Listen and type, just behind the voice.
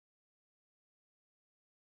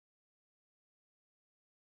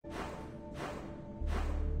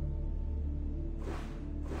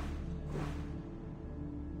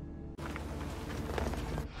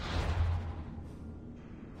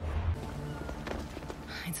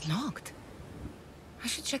It's locked. I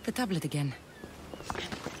should check the tablet again.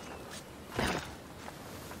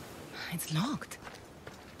 It's locked.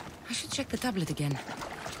 I should check the tablet again.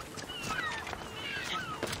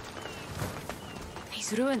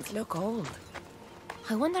 These ruins look old.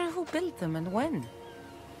 I wonder who built them and when.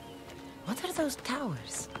 What are those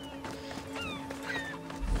towers?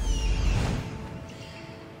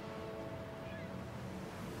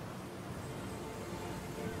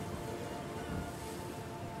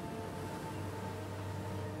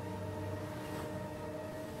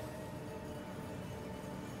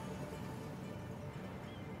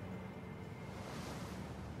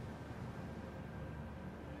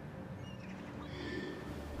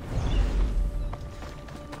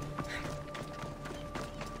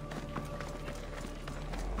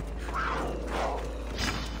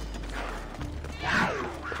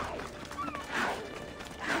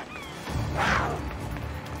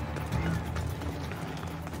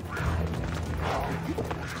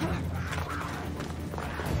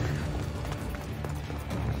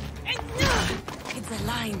 It's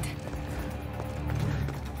aligned.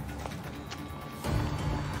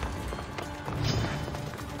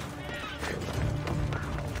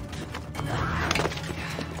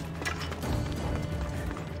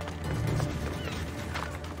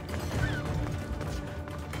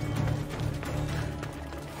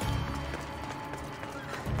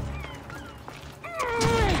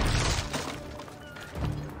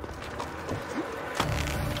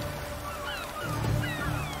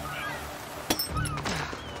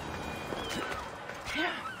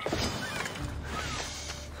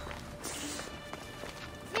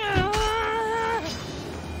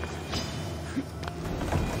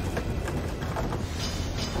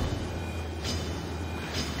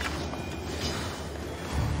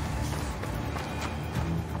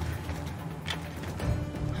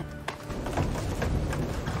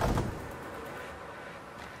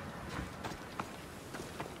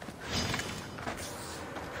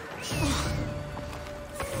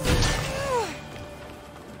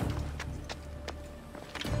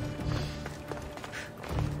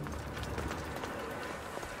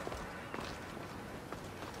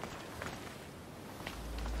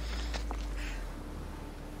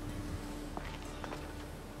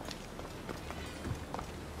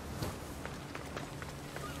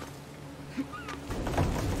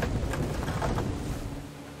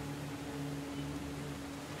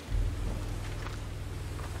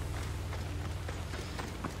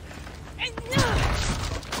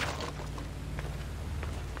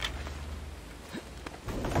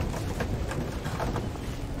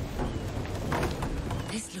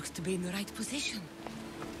 To be in the right position.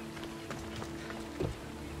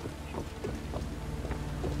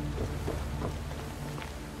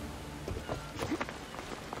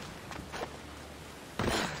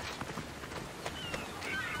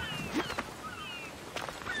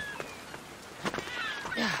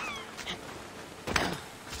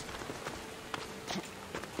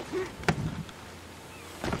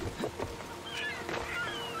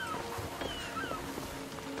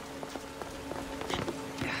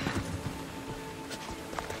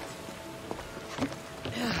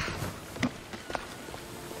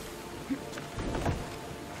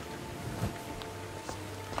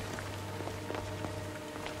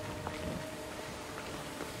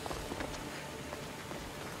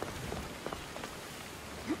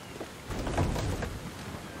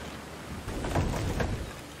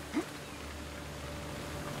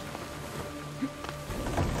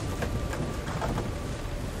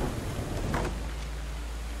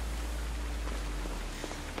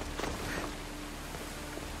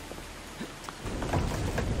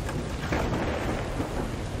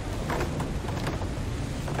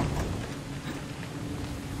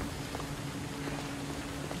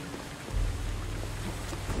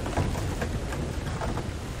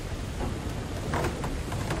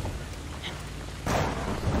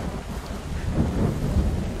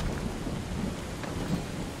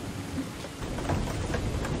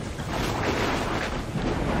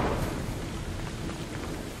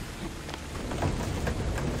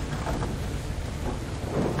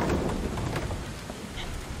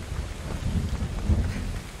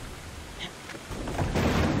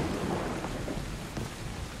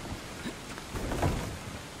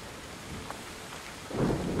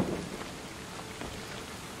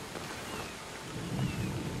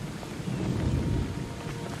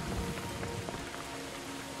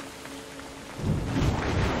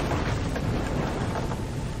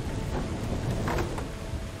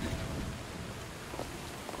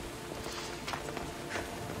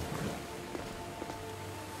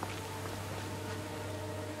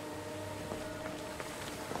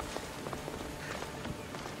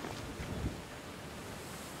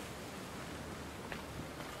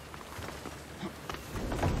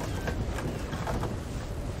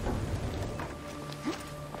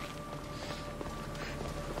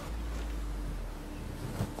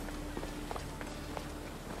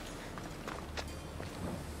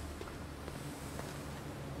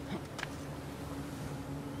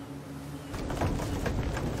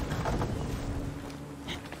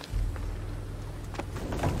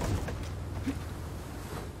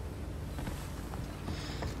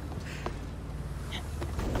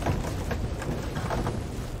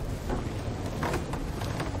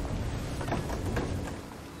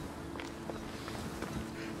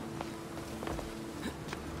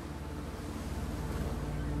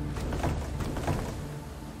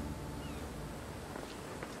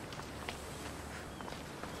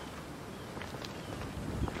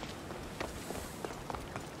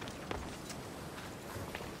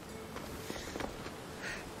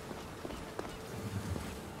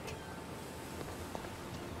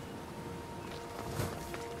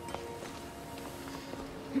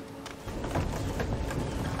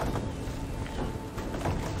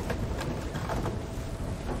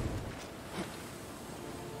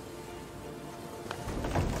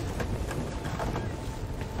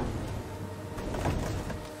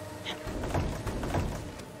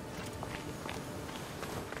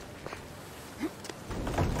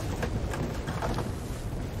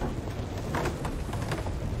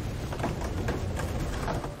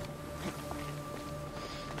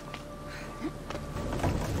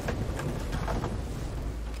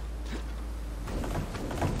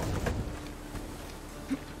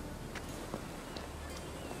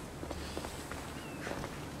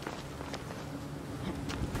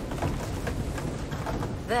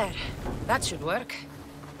 There. That should work.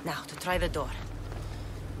 Now, to try the door.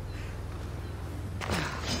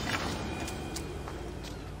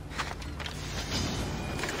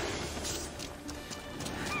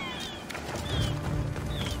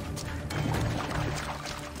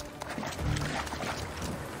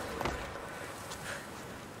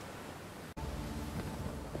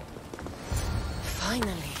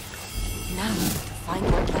 Finally. Now, to find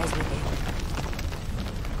what lies within.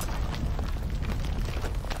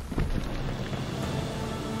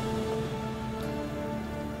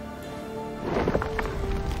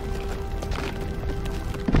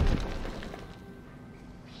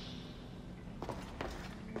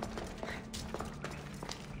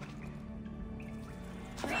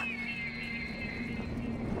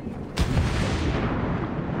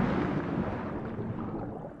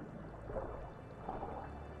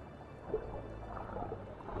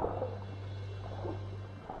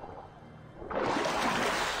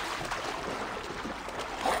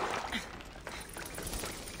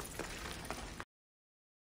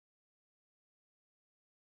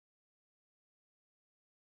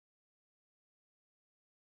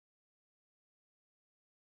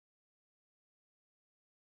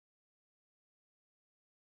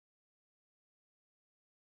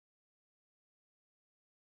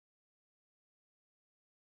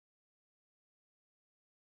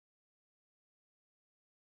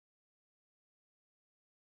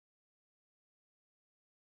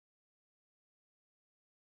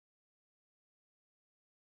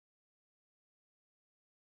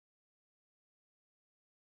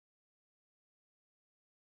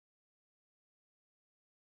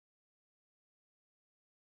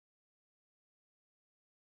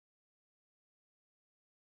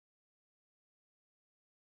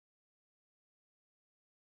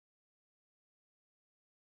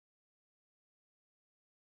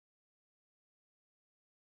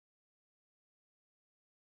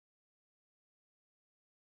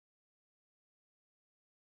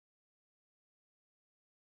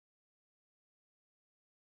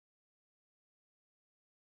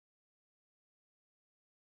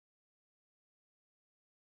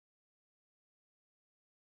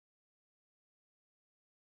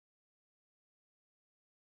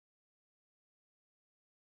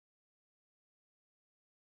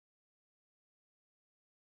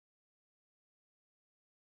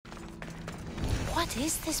 What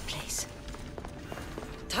is this place?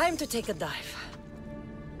 Time to take a dive.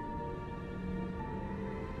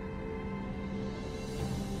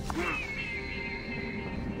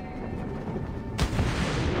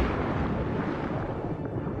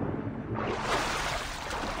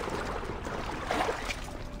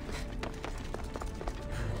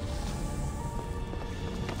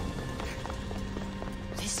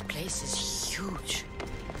 This place is huge.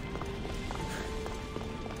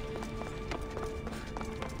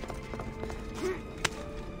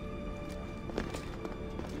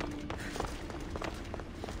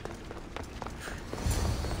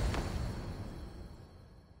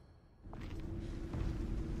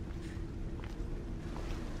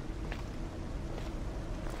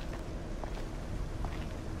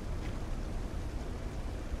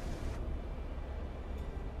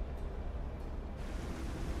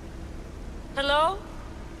 Hello?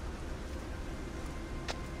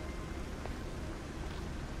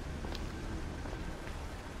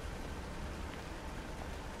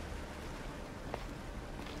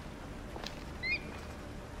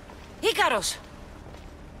 Icarus!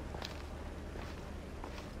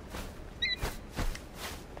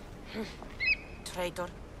 Traitor.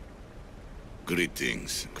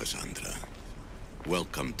 Greetings, Cassandra.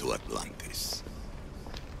 Welcome to Atlantis.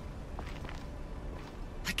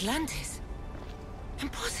 Atlantis?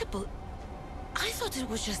 Impossible. I thought it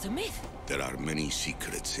was just a myth. There are many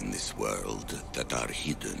secrets in this world that are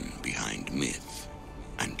hidden behind myth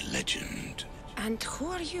and legend. And who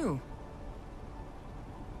are you?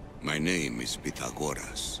 My name is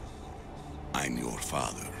Pythagoras. I'm your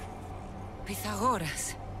father.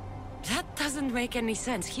 Pythagoras? That doesn't make any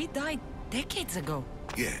sense. He died decades ago.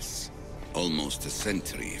 Yes, almost a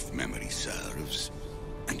century if memory serves.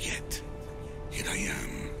 And yet, here I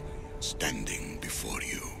am, standing before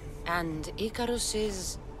you. And Icarus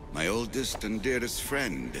is... My oldest and dearest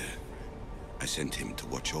friend. I sent him to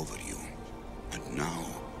watch over you. And now,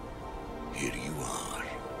 here you are.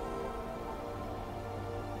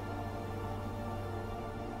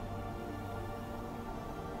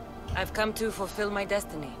 I've come to fulfill my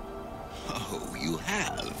destiny. Oh, you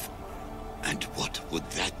have? And what would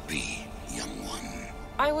that be, young one?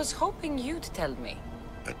 I was hoping you'd tell me.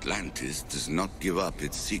 Atlantis does not give up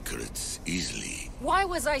its secrets easily. Why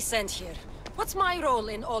was I sent here? What's my role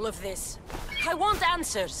in all of this? I want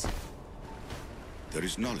answers. There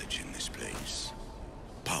is knowledge in this place.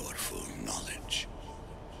 Powerful knowledge.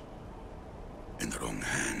 In the wrong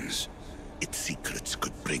hands, its secrets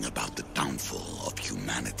could bring about the downfall of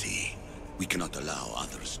humanity. We cannot allow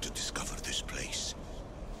others to discover this place.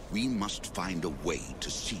 We must find a way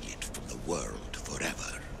to seal it from the world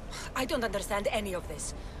forever. I don't understand any of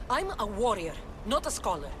this. I'm a warrior, not a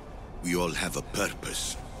scholar. We all have a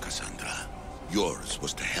purpose, Cassandra. Yours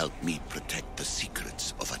was to help me protect the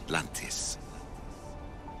secrets of Atlantis.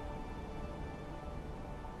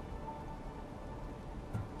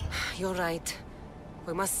 You're right.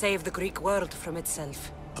 We must save the Greek world from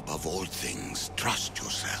itself. Above all things, trust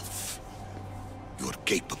yourself. You're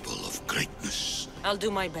capable of greatness. I'll do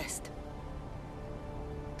my best.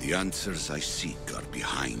 The answers I seek are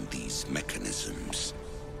behind these mechanisms.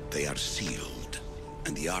 They are sealed,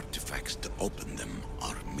 and the artifacts to open them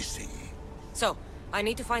are missing. So, I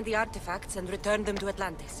need to find the artifacts and return them to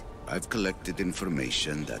Atlantis. I've collected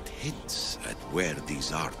information that hints at where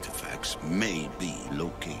these artifacts may be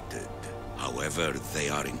located. However, they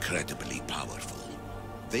are incredibly powerful.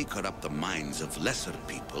 They corrupt the minds of lesser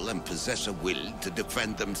people and possess a will to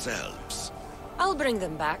defend themselves. I'll bring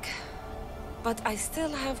them back. But I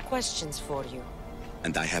still have questions for you.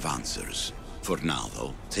 And I have answers. For now,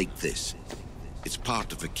 though, take this. It's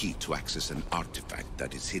part of a key to access an artifact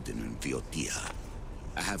that is hidden in Viotia.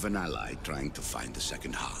 I have an ally trying to find the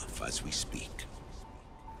second half as we speak.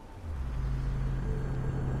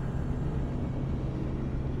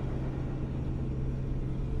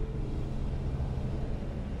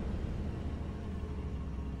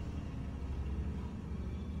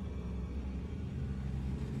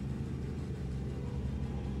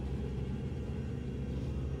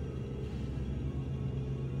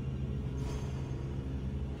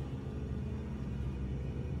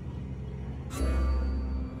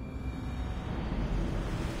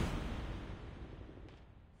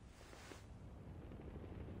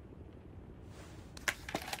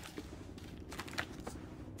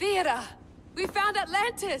 Vera! We found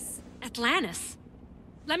Atlantis! Atlantis?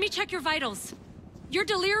 Let me check your vitals. You're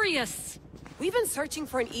delirious. We've been searching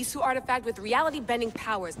for an Isu artifact with reality-bending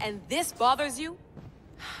powers, and this bothers you?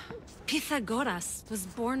 Pythagoras was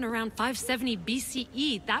born around 570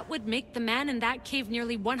 BCE. That would make the man in that cave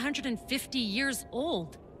nearly 150 years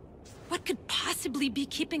old. What could possibly be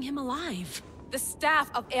keeping him alive? The staff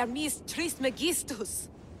of Hermes Trismegistus!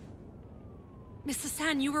 Mrs.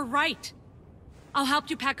 San, you were right. I'll help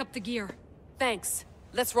you pack up the gear. Thanks.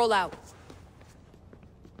 Let's roll out.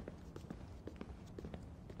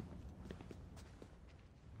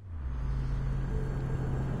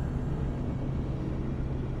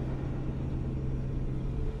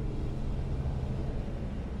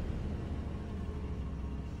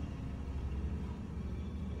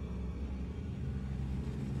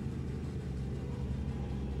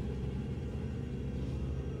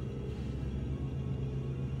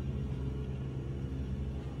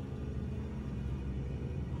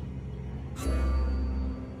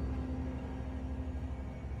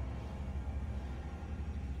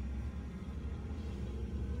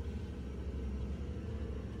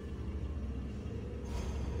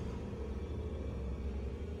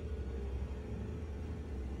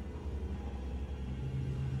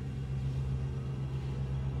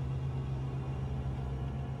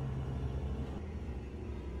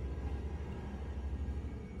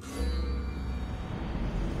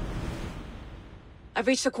 I've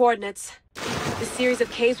reached the coordinates. The series of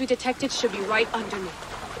caves we detected should be right under me.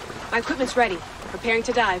 My equipment's ready. Preparing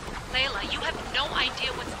to dive. Layla, you have no idea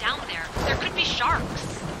what's down there. There could be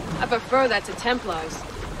sharks. I prefer that to Templars.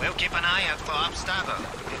 We'll keep an eye out for obstacle.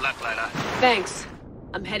 Good luck, Layla. Thanks.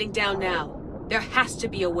 I'm heading down now. There has to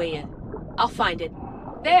be a way in. I'll find it.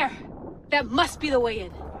 There! That must be the way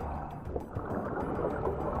in.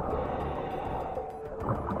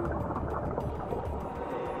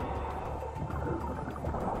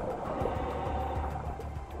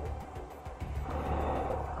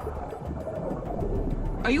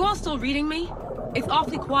 Are you all still reading me? It's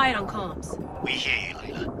awfully quiet on comms. We hear you,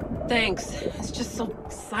 Layla. Thanks. It's just so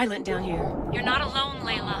silent down here. You're not alone,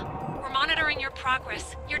 Layla. We're monitoring your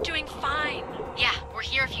progress. You're doing fine. Yeah, we're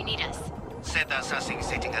here if you need us. Said there's nothing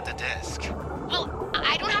sitting at the desk. Well,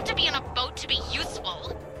 I don't have to be on a boat to be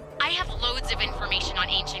useful. I have loads of information on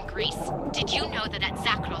ancient Greece. Did you know that at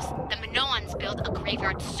Zakros, the Minoans built a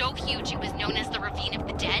graveyard so huge it was known as the Ravine of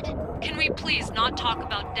the Dead? Can we please not talk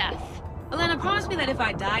about death? Elena, promise me that if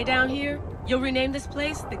I die down here, you'll rename this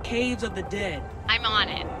place the Caves of the Dead. I'm on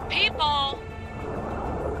it. People!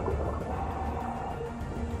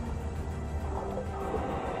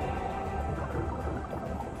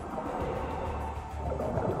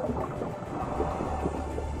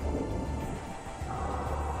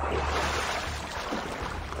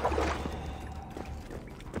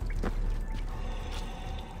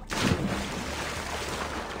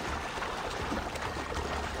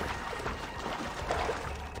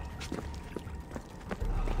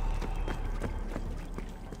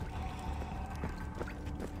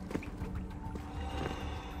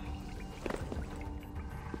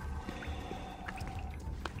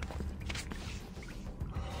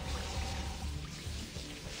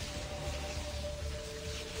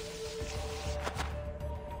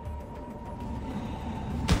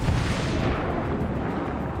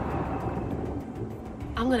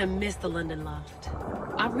 gonna miss the London loft.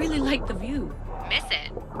 I really like the view. Miss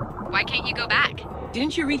it? Why can't you go back?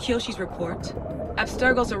 Didn't you read Kyoshi's report?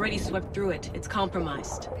 Abstergo's already swept through it. It's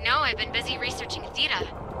compromised. No, I've been busy researching Theta.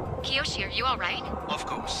 Kiyoshi, are you alright? Of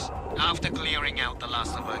course. After clearing out the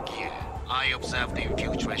last of her gear, I observed the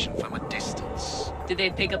infiltration from a distance. Did they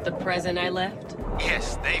pick up the present I left?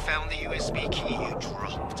 Yes, they found the USB key you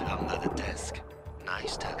dropped under the desk.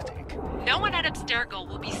 Nice tactic. No one at Abstergo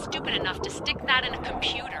will be stupid enough to stick that in a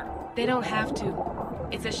computer. They don't have to.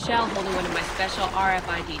 It's a shell holding one of my special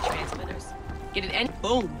RFID transmitters. Get it and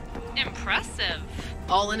boom! Impressive.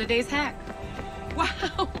 All in a day's hack.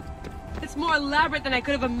 Wow! It's more elaborate than I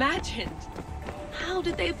could have imagined. How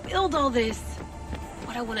did they build all this?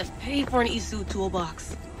 What I want to pay for an Isu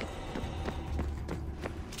toolbox.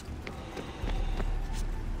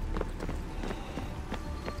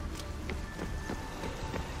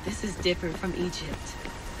 This is different from Egypt.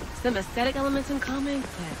 Some aesthetic elements in common,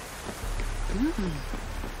 but...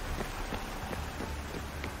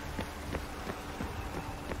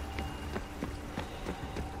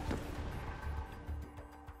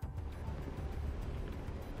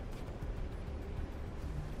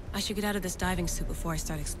 I should get out of this diving suit before I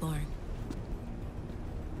start exploring.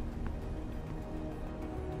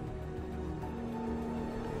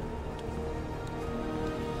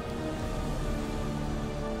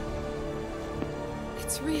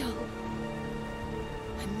 It's real.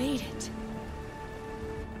 I made it.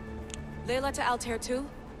 Layla to Altair 2?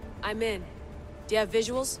 I'm in. Do you have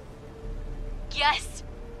visuals? Yes!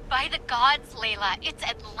 By the gods, Layla, it's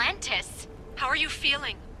Atlantis! How are you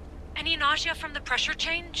feeling? Any nausea from the pressure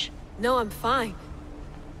change? No, I'm fine.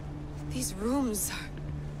 These rooms are...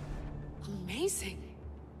 amazing.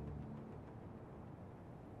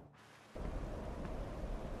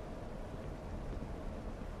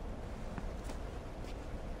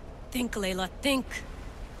 Think, Layla, think.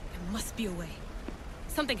 There must be a way.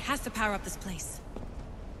 Something has to power up this place.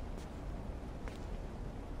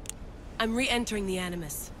 I'm re-entering the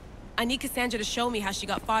Animus. I need Cassandra to show me how she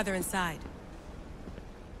got farther inside.